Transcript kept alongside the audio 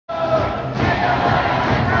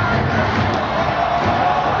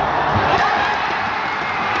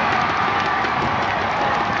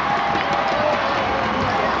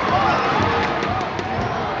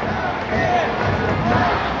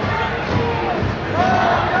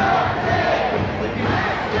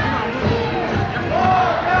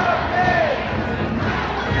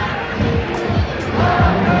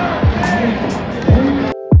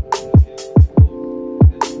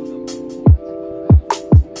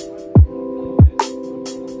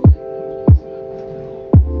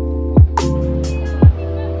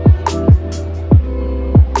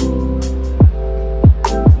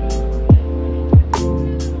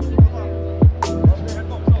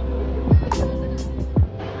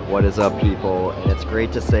What is up, people? And it's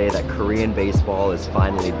great to say that Korean baseball is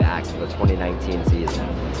finally back for the 2019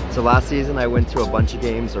 season. So last season I went to a bunch of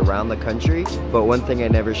games around the country, but one thing I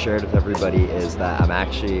never shared with everybody is that I'm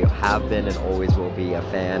actually have been and always will be a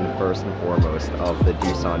fan, first and foremost, of the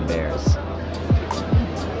Doosan Bears.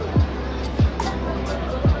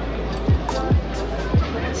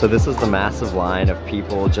 So this is the massive line of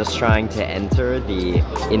people just trying to enter the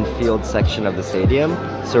infield section of the stadium.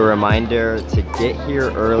 So a reminder to get here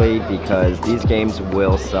early because these games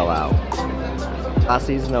will sell out. Last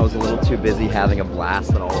season I was a little too busy having a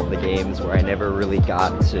blast at all of the games where I never really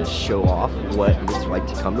got to show off what it's like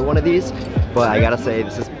to come to one of these. But I gotta say,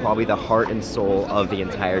 this is probably the heart and soul of the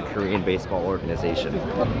entire Korean baseball organization.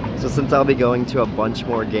 So since I'll be going to a bunch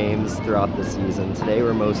more games throughout the season, today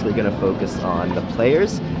we're mostly gonna focus on the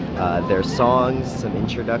players, their songs, some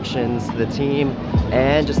introductions to the team,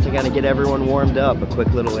 and just to kind of get everyone warmed up, a quick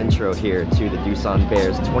little intro here to the Doosan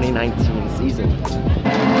Bears 2019 season.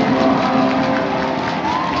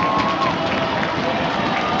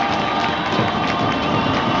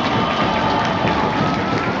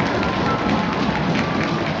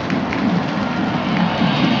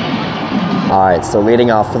 Alright, so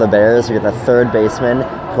leading off for the Bears, we got the third baseman,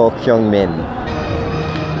 Ko Kyung-min.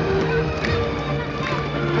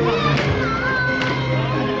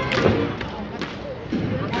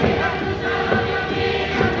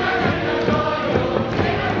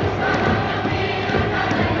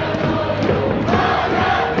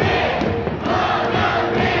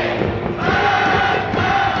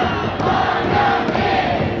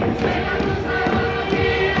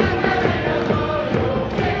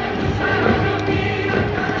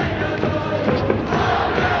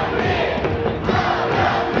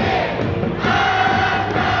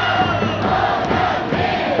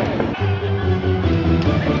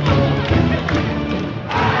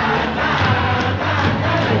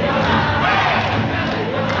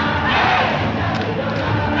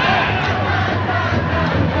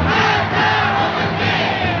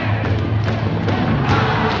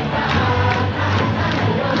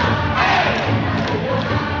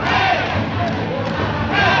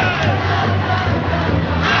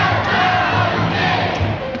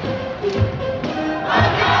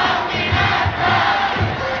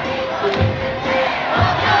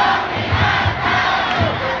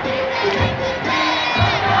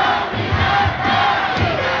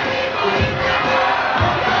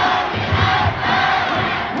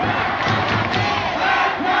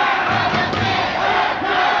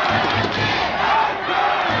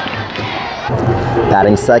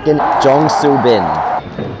 Batting second, Jung Soo-bin.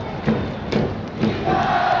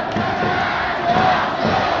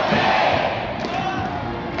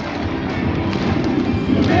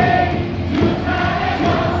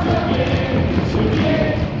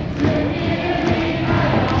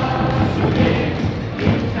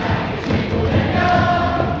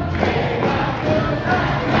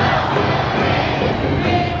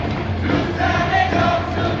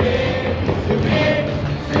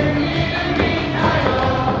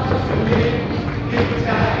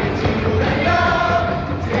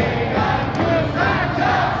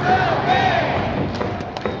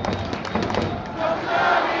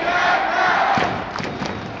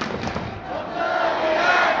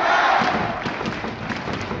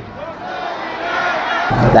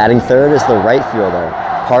 Batting third is the right fielder,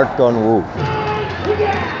 Park Gun-woo.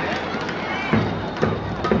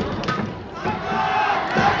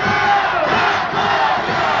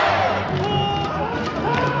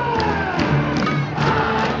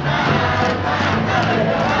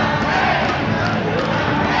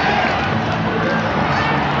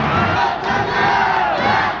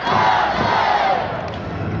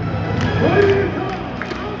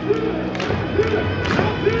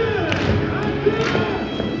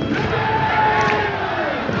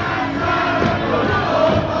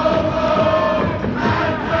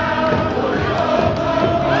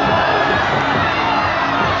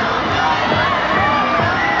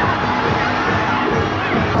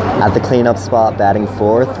 At the cleanup spot, batting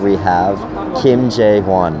fourth, we have Kim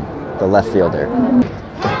Jae-hwan, the left fielder.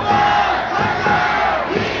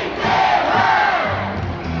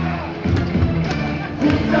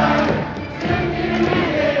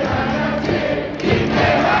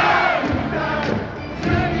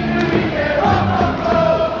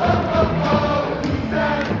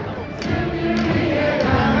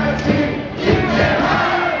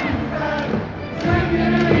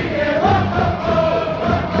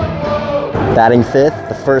 Batting fifth,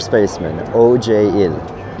 the first baseman, Oh Jae-il.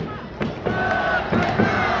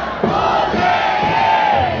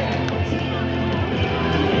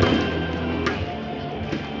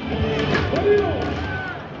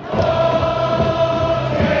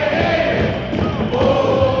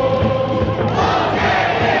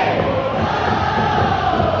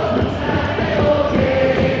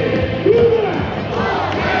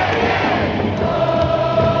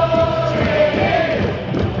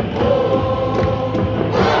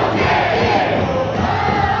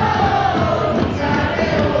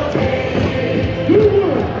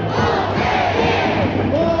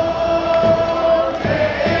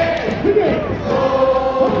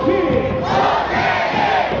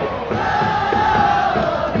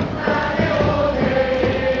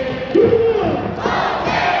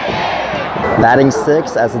 Batting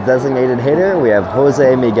 6 as a designated hitter, we have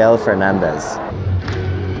Jose Miguel Fernandez.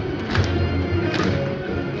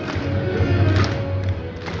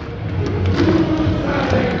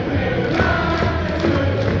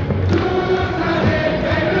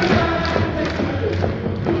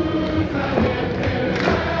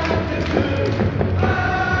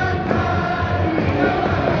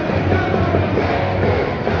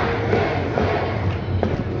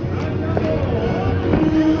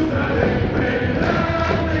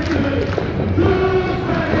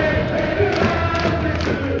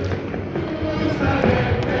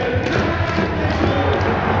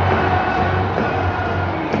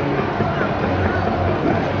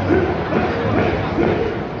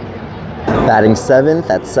 Batting 7th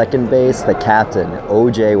at second base, the captain,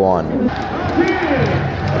 OJ1.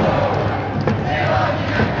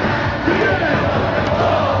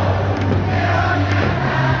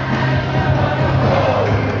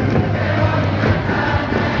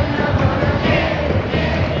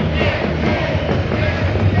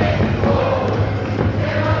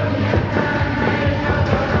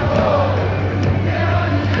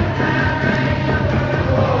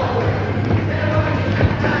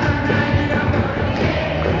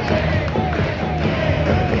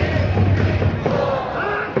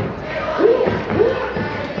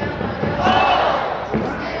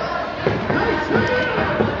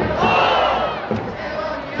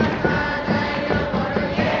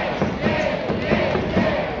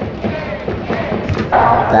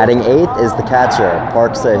 Batting 8th is the catcher,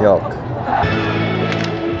 Park Se-hyuk.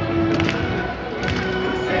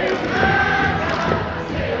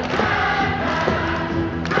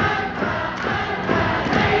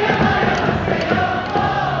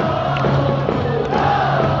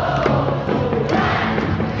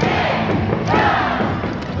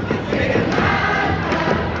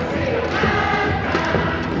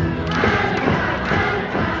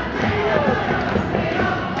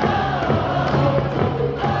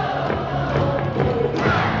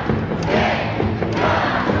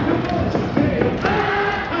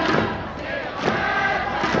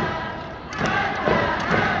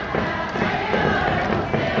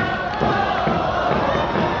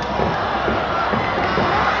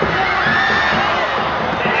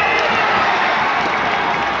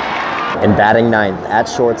 And batting 9th at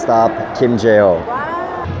shortstop, Kim Jae-ho.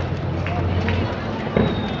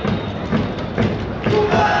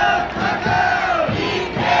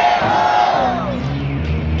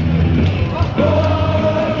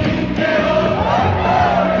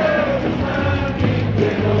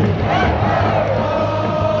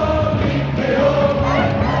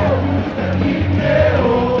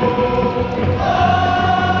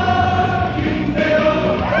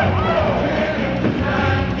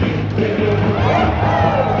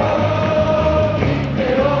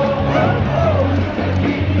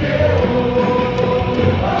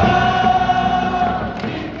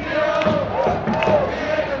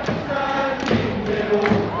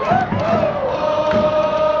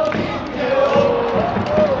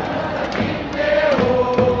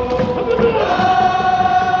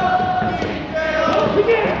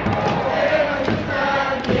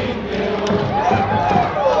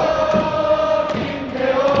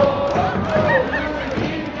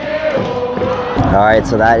 Alright,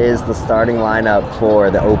 so that is the starting lineup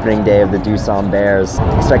for the opening day of the Doosan Bears.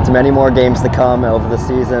 Expect many more games to come over the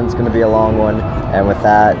season. It's going to be a long one. And with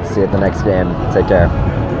that, see you at the next game. Take care.